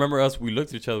 Yeah, and I remember we looked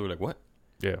at each other, we're like, what?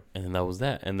 Yeah. And then that was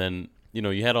that. And then,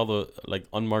 you had all the like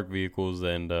unmarked vehicles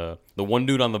and the one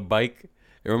dude on the bike.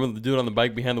 You remember the dude on the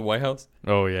bike behind the White House?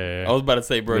 Oh, yeah. I was about to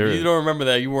say, bro, if you don't remember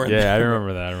that, you weren't there. Yeah, I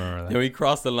remember that. He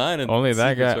crossed the line and only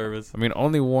that guy. Service. I mean,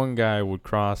 only one guy would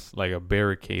cross like a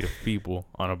barricade of people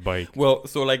on a bike. Well,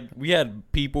 so like we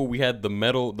had people, we had the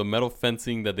metal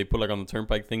fencing that they put like on the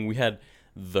turnpike thing. We had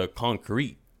the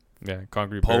concrete. Yeah,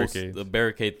 concrete post, barricades. the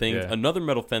barricade thing, yeah. Another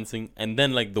metal fencing, and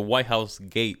then like the White House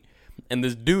gate. And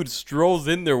this dude strolls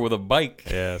in there with a bike.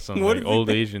 Yeah, some like old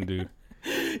Asian dude.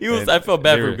 I felt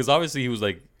bad for him because obviously he was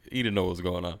like, he didn't know what was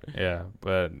going on. Yeah,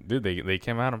 but dude, they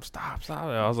came at him. Stop!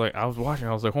 I was watching.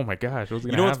 I was like, oh my gosh, what's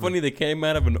gonna happen? What's funny? They came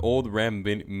out of an old Ram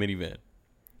minivan.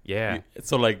 Yeah.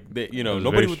 So like,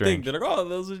 nobody would think they're like, oh,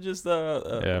 those are just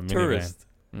tourists.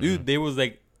 Mm-hmm. Dude, there was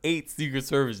like 8 Secret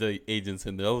Service agents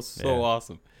in there. That was so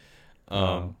awesome.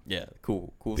 Yeah,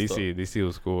 cool DC, stuff. DC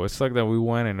was cool. It sucked that we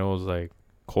went and it was like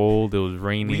cold. It was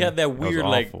raining. We had that weird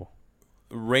like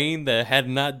rain that had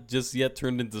not just yet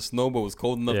turned into snow, but was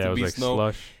cold enough to be like snow.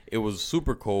 Slush. It was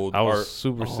super cold. I was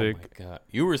super sick. Oh my god,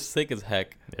 you were sick as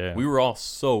heck. Yeah, we were all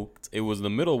soaked. It was in the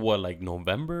middle of like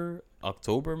November,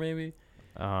 October, maybe.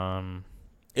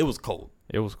 It was cold.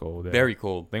 It was cold. Yeah. Very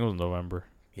cold. I think it was November.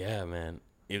 Yeah, man.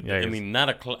 I mean, not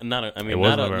a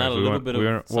little bit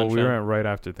of sunshine. We went right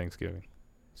after Thanksgiving,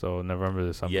 so November,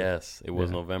 December. Yes, it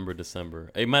was November,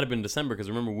 December. It might have been December because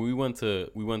remember we went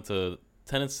to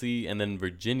Tennessee and then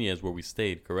Virginia is where we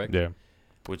stayed. Correct? Yeah.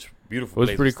 Which beautiful. It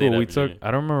was pretty cool. We took.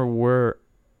 I don't remember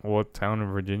what town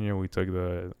in Virginia we took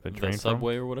the train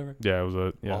subway from. Or whatever. Yeah, it was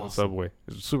a subway.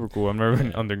 It was super cool. I've never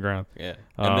been underground. Yeah.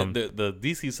 And the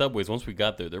DC subways, once we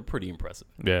got there, they're pretty impressive.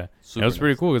 Yeah. It was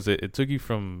pretty cool because it took you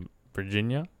from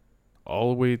Virginia all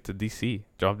the way to DC.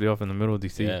 Dropped you off in the middle of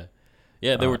DC. Yeah.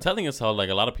 Yeah, they were telling us how like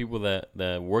a lot of people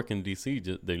that work in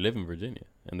DC they live in Virginia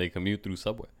and they commute through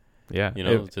subway. Yeah.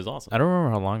 Which is awesome. I don't remember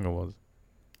how long it was.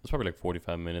 It's probably like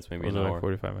 45 minutes, maybe an hour. Like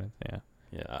 45 minutes, yeah.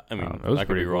 Yeah, I mean, I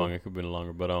could be wrong. It could have been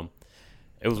longer, but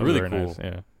it was really cool. Nice,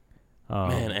 yeah.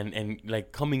 Man, and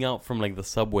like coming out from like the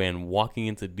subway and walking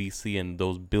into DC and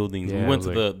those buildings. Yeah, we went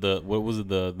to the what was it,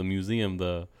 the museum,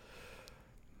 the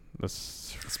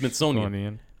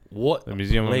Smithsonian. What the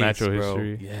Museum of Natural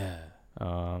History. Yeah.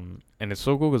 And it's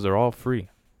so cool because they're all free.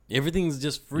 Everything's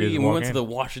just free. And we went to the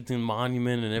Washington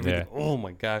Monument and everything. Yeah. Oh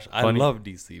my gosh, I love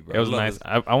DC, bro. It was nice.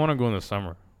 I want to go in the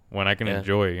summer when I can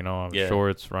enjoy,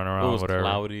 shorts, run around, it was whatever.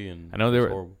 Cloudy and I know they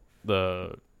were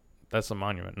that's the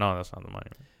monument. No, that's not the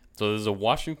monument. So there's a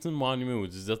Washington Monument,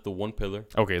 which is just the one pillar.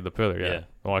 Okay, the pillar, yeah.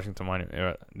 The Washington Monument.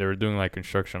 Yeah, they were doing like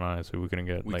construction on it, so we couldn't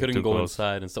get. We couldn't go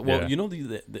inside and stuff. Well,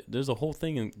 there's a whole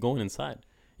thing going inside.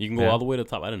 You can go all the way to the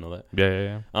top. I didn't know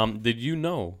that. Yeah. Did you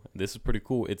know? This is pretty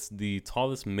cool. It's the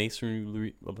tallest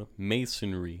masonry,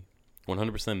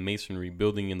 100% masonry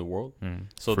building in the world.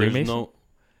 So there's no,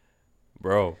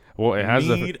 bro. Well, it has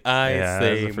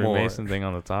the Freemason thing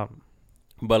on the top.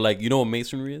 But like, you know what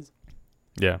masonry is?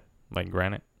 Yeah, like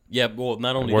granite. Yeah, well,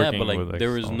 not only that, but like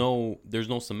there's no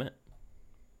cement.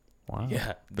 Wow.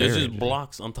 Yeah, there's just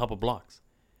blocks on top of blocks.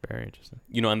 Very interesting.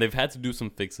 And they've had to do some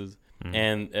fixes,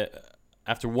 and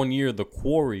after 1 year, the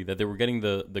quarry that they were getting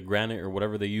the granite or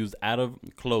whatever they used out of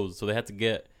closed, so they had to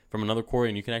get from another quarry,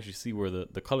 and you can actually see where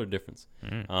the color difference.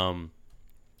 And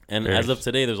Very as of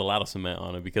today, there's a lot of cement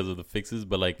on it because of the fixes,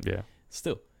 but like,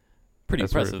 still pretty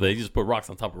That's impressive. really They just put rocks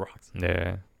on top of rocks.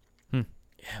 Yeah. Yeah,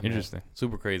 Interesting. man.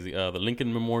 Super crazy. The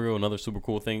Lincoln Memorial, another super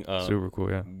cool thing. Super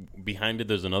cool. Yeah. Behind it,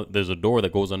 there's a door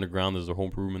that goes underground. There's a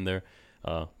home room in there.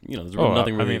 There's really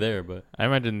nothing really there, but I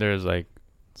imagine there's like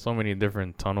so many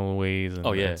different tunnel ways and,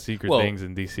 and secret things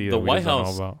in DC. The White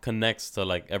House connects to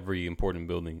like every important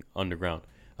building underground.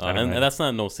 And that's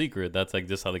not no secret. That's like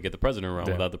just how they get the president around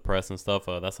without the press and stuff.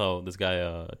 That's how this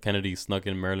guy Kennedy snuck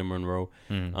in Marilyn Monroe.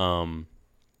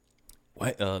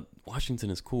 Washington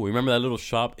is cool. Remember that little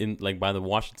shop in like by the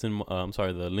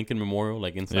the Lincoln Memorial,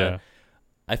 like inside. Yeah.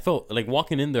 I felt like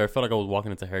walking in there. I felt like I was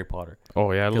walking into Harry Potter.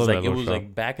 Oh yeah, I love that. It was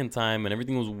like back in time, and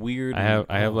everything was weird.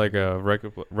 I have like a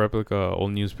replica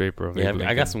old newspaper of Lincoln.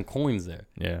 I got some coins there.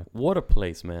 Yeah, what a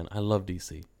place, man. I love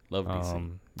DC. Love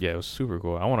DC. Yeah, it was super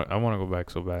cool. I want to go back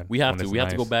so bad. We have to. We have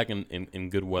to go back in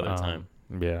good weather time.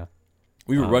 Yeah,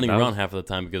 we were running around half of the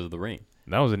time because of the rain.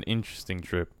 That was an interesting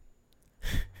trip.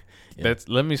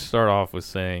 Let me start off with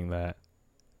saying that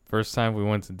first time we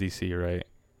went to DC, right?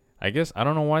 I guess I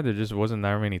don't know why there just wasn't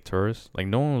that many tourists. Like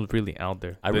no one was really out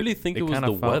there. I really think it was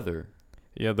the weather.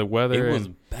 Yeah, the weather. It was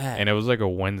bad, and it was like a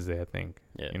Wednesday, I think.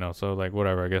 Yeah, so like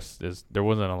whatever. I guess there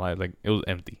wasn't a lot. Like it was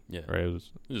empty. Yeah, right. It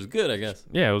was good, I guess.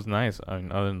 Yeah, it was nice. I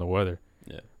mean, other than the weather.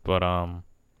 Yeah. But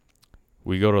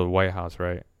we go to the White House,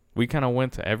 right? We kind of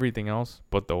went to everything else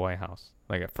but the White House.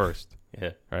 Like at first.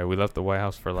 Yeah. Right. We left the White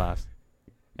House for last.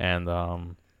 And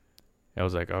it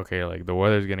was like, okay, like the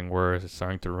weather's getting worse. It's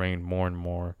starting to rain more and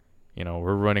more.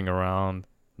 We're running around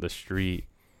the street,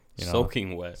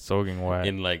 soaking wet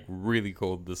in like really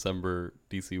cold December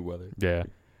DC weather. Yeah,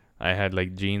 I had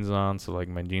like jeans on, so like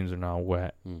my jeans are now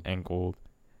wet and cold.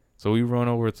 So we run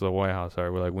over to the White House. All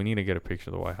right, we're like, we need to get a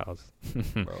picture of the White House.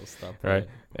 Bro, stop. Right,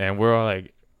 and we're all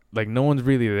like no one's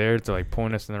really there to like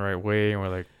point us in the right way,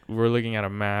 and we're looking at a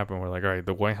map, and we're like, all right,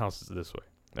 the White House is this way.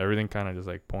 Everything kind of just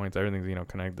like points. Everything's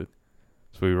connected.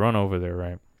 So we run over there,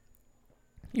 right?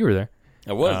 You were there.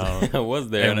 I was. I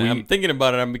was there, and I'm thinking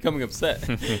about it. I'm becoming upset.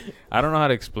 I don't know how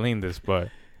to explain this, but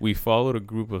we followed a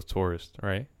group of tourists,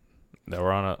 right? That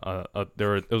were on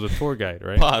it was a tour guide,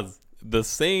 right? Pause. The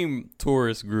same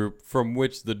tourist group from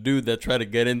which the dude that tried to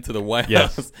get into the White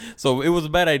House. So it was a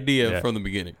bad idea from the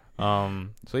beginning.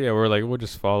 So yeah, we're like, we'll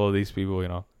just follow these people,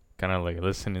 kind of like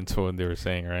listening to what they were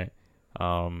saying, right?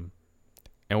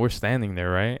 And we're standing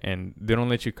there, right? And they don't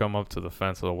let you come up to the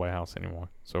fence of the White House anymore.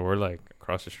 So we're like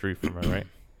across the street from it, right?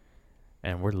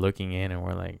 And we're looking in, and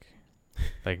we're like,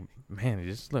 man, it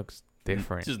just looks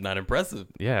different. Just not impressive.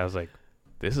 Yeah, I was like,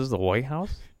 this is the White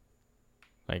House?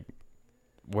 Like,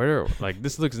 where? Like,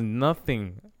 this looks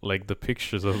nothing like the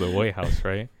pictures of the White House,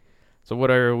 right? So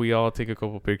whatever, we all take a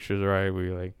couple pictures, right?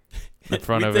 We like in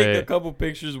front of it. We take a couple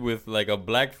pictures with like a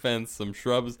black fence, some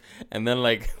shrubs, and then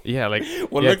like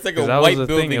what looks like a white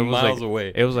building miles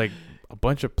away. It was like a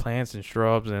bunch of plants and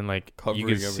shrubs, and like you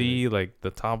could see like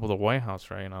the top of the White House,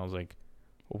 right? And I was like,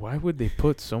 why would they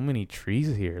put so many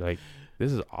trees here? Like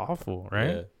this is awful,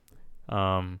 right?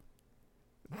 Yeah.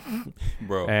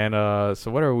 Bro. And so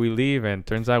whatever, we leave, and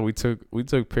turns out we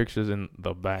took pictures in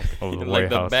the back of the White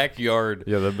House. Like the backyard.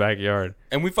 Yeah, the backyard.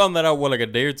 And we found that out like a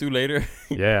day or two later.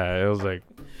 Yeah, it was like,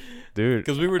 dude,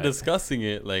 because we were discussing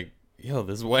it like, yo,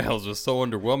 this White House was so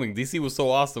underwhelming. DC was so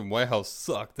awesome. White House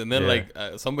sucked. And then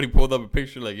somebody pulled up a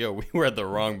picture like, yo, we were at the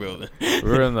wrong building. We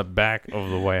were in the back of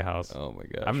the White House. Oh my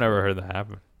gosh. I've never heard that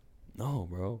happen. No,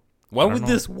 bro. Why would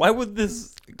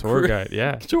this tour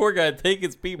guide tour guide take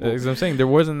its people? Because I'm saying there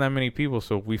wasn't that many people,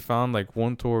 so we found like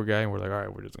one tour guide, and we're like, all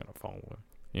right, we're just gonna follow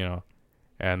him,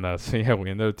 And so yeah, we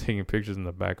ended up taking pictures in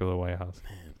the back of the White House.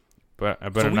 Man. But I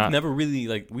better not.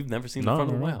 We've never seen the front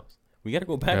of the White House. We gotta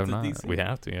go back to DC. We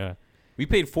have to, yeah. We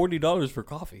paid $40 for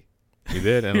coffee. We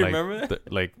did, and remember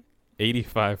like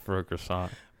 $85 for a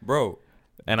croissant, bro.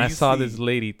 And DC. I saw this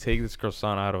lady take this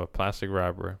croissant out of a plastic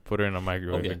wrapper, put it in a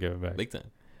microwave, and give it back. Big time.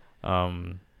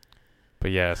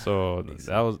 But yeah, so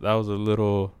that was a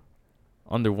little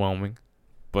underwhelming.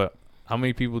 But how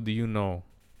many people do you know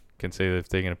can say they've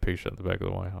taken a picture at the back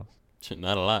of the White House?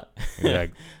 Not a lot. Yeah,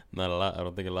 not a lot. I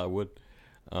don't think a lot would.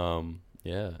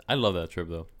 Yeah, I love that trip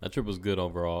though. That trip was good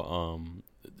overall.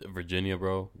 Virginia,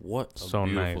 bro, what a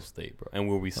beautiful state, bro. And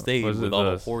where we stayed with all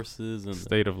the horses and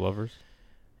state of lovers.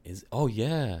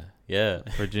 Yeah.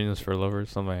 Virginia's for lovers,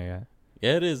 something like that.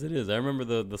 Yeah, it is. I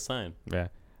remember the sign. Yeah.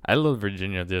 I love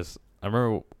Virginia. I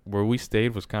remember where we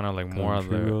stayed was kind of like more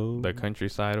on the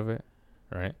countryside of it,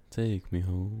 right? Take me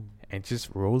home. And just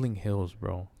rolling hills,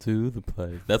 bro. To the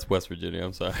place. That's West Virginia.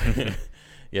 I'm sorry.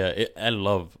 Yeah, I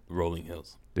love rolling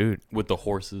hills. dude. With the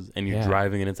horses, and you're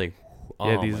driving, and it's like,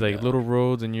 these like little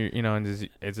roads, and and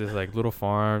it's just like little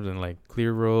farms and like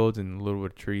clear roads and a little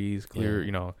bit of trees, clear,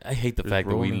 I hate the fact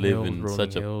that we live in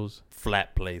such a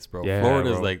flat place, bro. Yeah,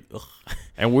 Florida's bro. like, ugh.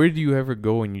 And where do you ever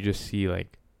go and you just see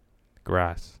like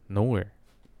grass? Nowhere.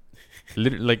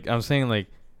 Literally, like I'm saying, like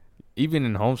even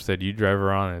in Homestead, you drive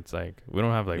around, and it's like we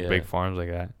don't have like big farms like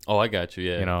that. Oh, I got you.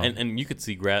 Yeah, and you could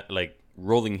see like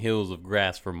rolling hills of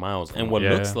grass for miles, and what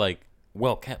looks like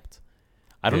well kept.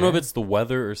 I don't know if it's the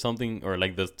weather or something, or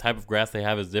like the type of grass they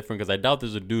have is different, because I doubt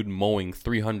there's a dude mowing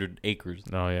 300 acres.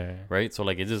 No, Right? So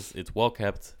like it's well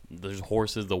kept. There's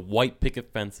horses, the white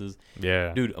picket fences.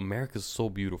 Yeah. Dude, America's so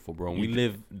beautiful, bro. And we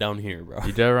live down here, bro.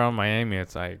 You drive around Miami,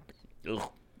 it's like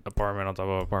apartment on top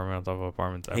of apartment on top of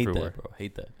apartments everywhere. Hate that, bro.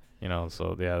 Hate that.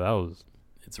 So yeah, that was.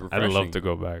 It's refreshing. I'd love to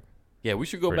go back. Yeah, we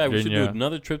should go back. We should do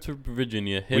another trip to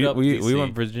Virginia. We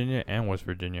went Virginia and West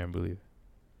Virginia, I believe.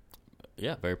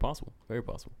 Yeah, very possible. Very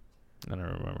possible. I don't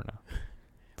remember now.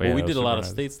 But we did a lot of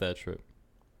states that trip.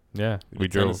 Yeah, we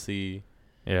drove. Tennessee.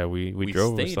 Yeah, we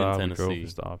drove. Stayed in Tennessee. We drove,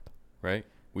 stopped. Right.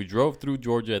 We drove through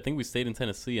Georgia. I think we stayed in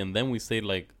Tennessee, and then we stayed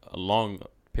like a long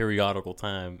periodical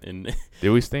time in. Did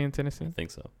we stay in Tennessee? I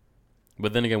think so.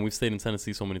 But then again, we've stayed in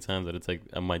Tennessee so many times that it's like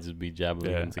I might just be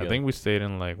jabbing. Yeah, I think we stayed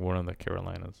in like one of the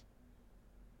Carolinas.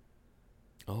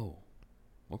 Oh,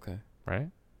 okay. Right.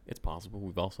 It's possible.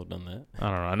 We've also done that. I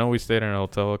don't know. I know we stayed in a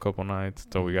hotel a couple nights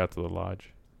till we got to the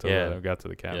lodge. We got to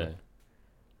the cabin. Yeah.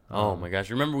 Oh my gosh!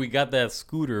 Remember we got that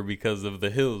scooter because of the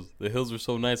hills. The hills were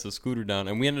so nice. The scooter down,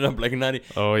 and we ended up like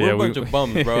we're a bunch of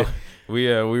bums, bro. we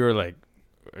were like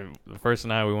the first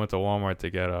night we went to Walmart to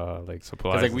get like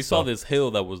supplies. Cause like we saw this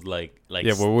hill that was like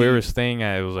yeah, where we were staying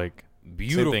at, it was like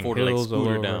beautiful to like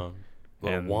scooter down.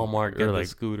 And Walmart get like, the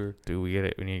scooter. Dude,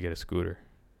 we need to get a scooter.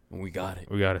 And we got it.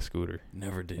 We got a scooter.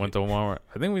 Never did. Went to Walmart.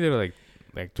 I think we did it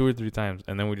like 2 or 3 times,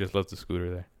 and then we just left the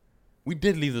scooter there. We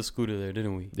did leave the scooter there,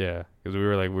 didn't we? Yeah, because we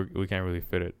were like, we can't really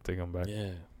fit it to come back.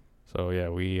 Yeah. So yeah,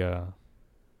 we. I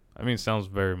mean, it sounds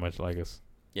very much like us.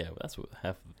 Yeah, that's what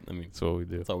that's what we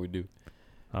do. That's all we do.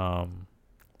 Yeah,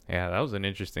 that was an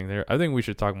interesting there. I think we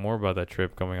should talk more about that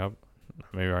trip coming up.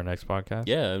 Maybe our next podcast.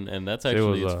 Yeah, and that's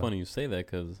actually it's funny you say that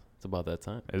because it's about that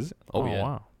time. Is it? Oh yeah.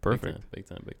 Wow. Perfect. Big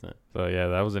time. So yeah,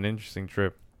 that was an interesting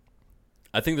trip.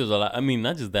 I think there's a lot. I mean,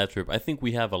 not just that trip. I think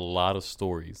we have a lot of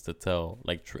stories to tell.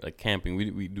 Like camping.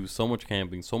 We do so much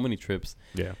camping, so many trips.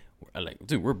 Yeah. Like,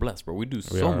 dude, we're blessed, bro. We do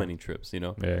so many trips,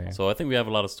 Yeah. So I think we have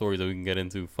a lot of stories that we can get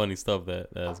into. Funny stuff that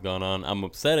has gone on. I'm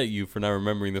upset at you for not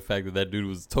remembering the fact that dude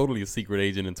was totally a secret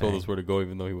agent and told us where to go,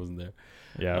 even though he wasn't there.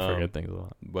 Yeah, I forget things a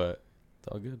lot. But it's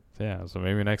all good. Yeah. So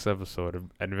maybe next episode,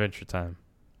 adventure time,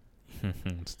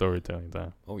 storytelling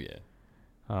time. Oh yeah.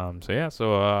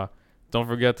 So don't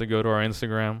forget to go to our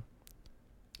Instagram.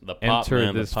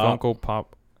 Enter this Funko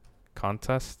Pop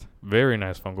contest. Very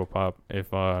nice Funko Pop.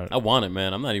 If I want it,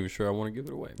 man. I'm not even sure I want to give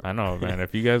it away. I know, man.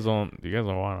 If you guys don't want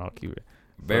it, I'll keep it.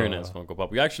 Very nice Funko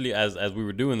Pop. We actually, as we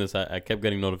were doing this, I kept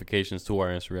getting notifications to our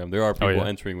Instagram. There are people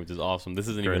entering, which is awesome. This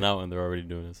isn't even out, and they're already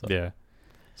doing it. So. Yeah.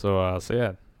 So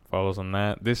yeah, follow us on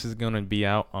that. This is gonna be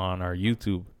out on our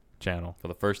YouTube channel for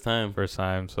the first time.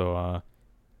 So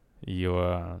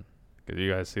because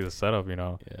you guys see the setup, Yeah,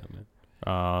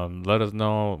 man. Let us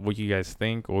know what you guys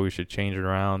think, or we should change it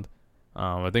around.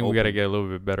 I think we got to get a little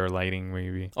bit better lighting,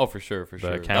 maybe. Oh, for sure.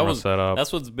 The camera setup.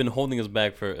 That's what's been holding us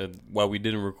back for while we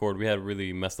didn't record. We had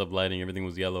really messed up lighting. Everything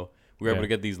was yellow. We were able to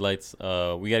get these lights.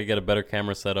 We got to get a better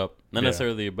camera setup. Not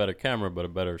necessarily a better camera, but a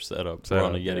better setup. We're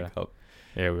on a Yeti Cup.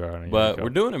 Yeah, we are on a Yeti Cup. But we're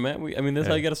doing it, man. That's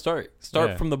how you got to start.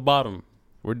 Start from the bottom.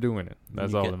 We're doing it.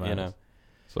 That's all that matters.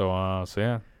 So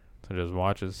just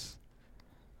watch us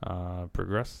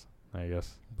progress, I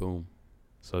guess. Boom.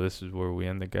 So this is where we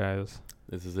end it, guys.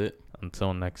 This is it.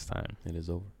 Until next time. It is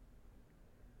over.